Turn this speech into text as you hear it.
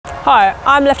Hi,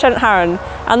 I'm Lieutenant Haron,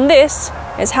 and this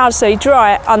is how to stay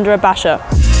dry under a basha.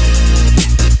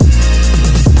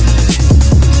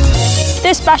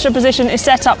 This basha position is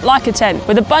set up like a tent,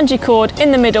 with a bungee cord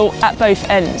in the middle at both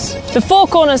ends. The four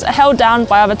corners are held down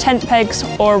by either tent pegs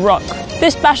or a rock.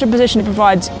 This basha position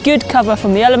provides good cover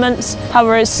from the elements,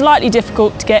 however it's slightly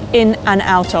difficult to get in and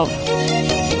out of.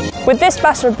 With this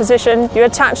basha position, you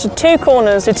attach the two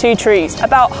corners to two trees,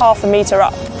 about ½ metre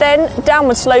up. Then,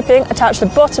 downward sloping, attach the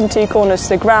bottom two corners to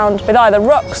the ground with either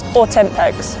rocks or tent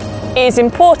pegs. It is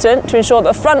important to ensure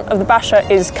that the front of the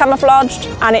basha is camouflaged,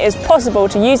 and it is possible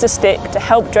to use a stick to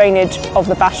help drainage of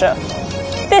the basha.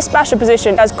 This basha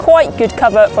position has quite good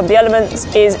cover from the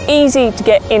elements, is easy to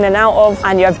get in and out of,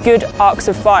 and you have good arcs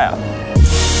of fire.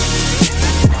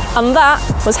 And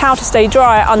that was how to stay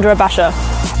dry under a basha.